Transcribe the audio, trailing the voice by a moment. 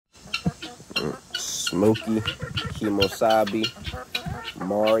Smokey, Kemosabe,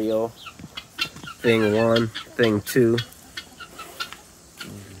 Mario, Thing 1, Thing 2.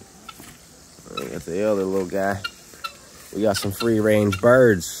 We got the other little guy. We got some free-range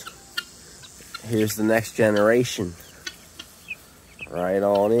birds. Here's the next generation. Right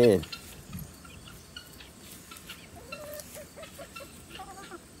on in.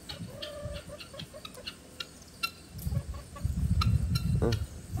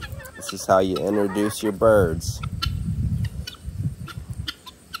 This is how you introduce your birds.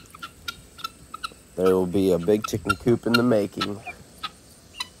 There will be a big chicken coop in the making.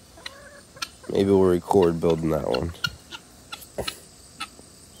 Maybe we'll record building that one.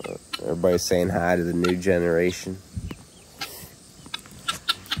 Everybody's saying hi to the new generation.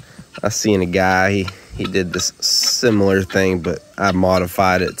 I seen a guy, he did this similar thing, but I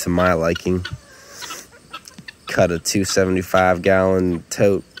modified it to my liking. Cut a 275-gallon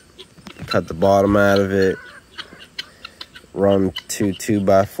tote, cut the bottom out of it, run two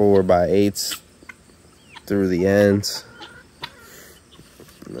 2x4x8s through the ends,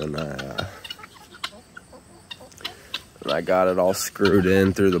 and then I got it all screwed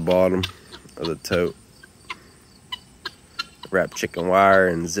in through the bottom of the tote. Wrapped chicken wire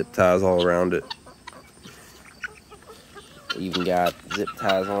and zip ties all around it. Even got zip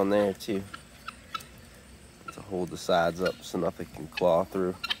ties on there too to hold the sides up so nothing can claw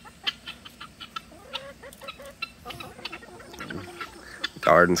through.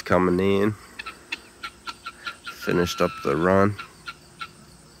 Garden's coming in. Finished up the run.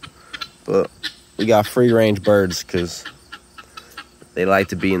 But we got free-range birds because they like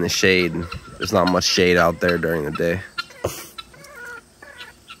to be in the shade. And there's not much shade out there during the day.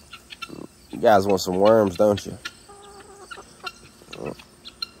 You guys want some worms, don't you? Oh,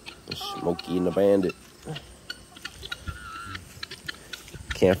 Smokey and the Bandit.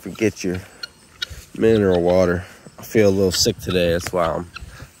 Can't forget your mineral water. I feel a little sick today, that's why I'm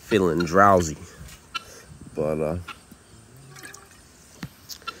feeling drowsy. But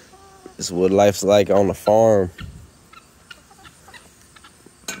this is what life's like on the farm.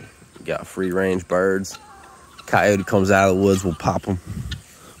 You got free-range birds. Coyote comes out of the woods, we'll pop them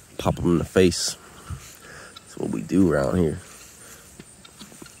in the face. That's what we do around here.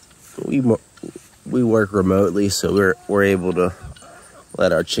 We work remotely, so we're able to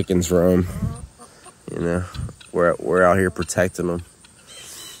let our chickens roam. You know, we're out here protecting them.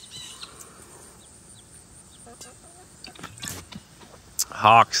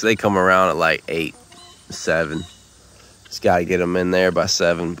 Hawks, they come around at like 8, 7. Just gotta get them in there by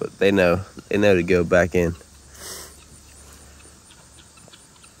 7, but they know to go back in.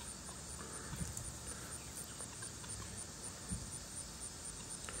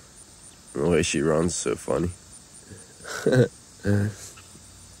 The way she runs is so funny.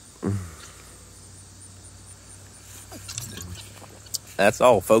 That's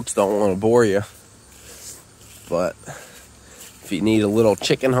all, folks. Don't want to bore you, but if you need a little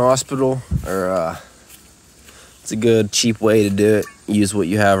chicken hospital, or it's a good cheap way to do it. Use what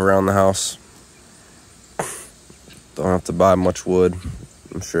you have around the house. Don't have to buy much wood.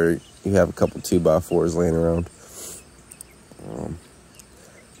 I'm sure you have a couple 2x4s laying around.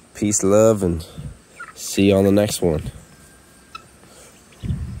 Peace, love, and see you on the next one.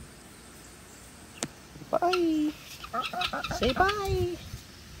 Bye. Say bye.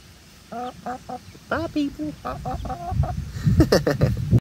 Bye, people.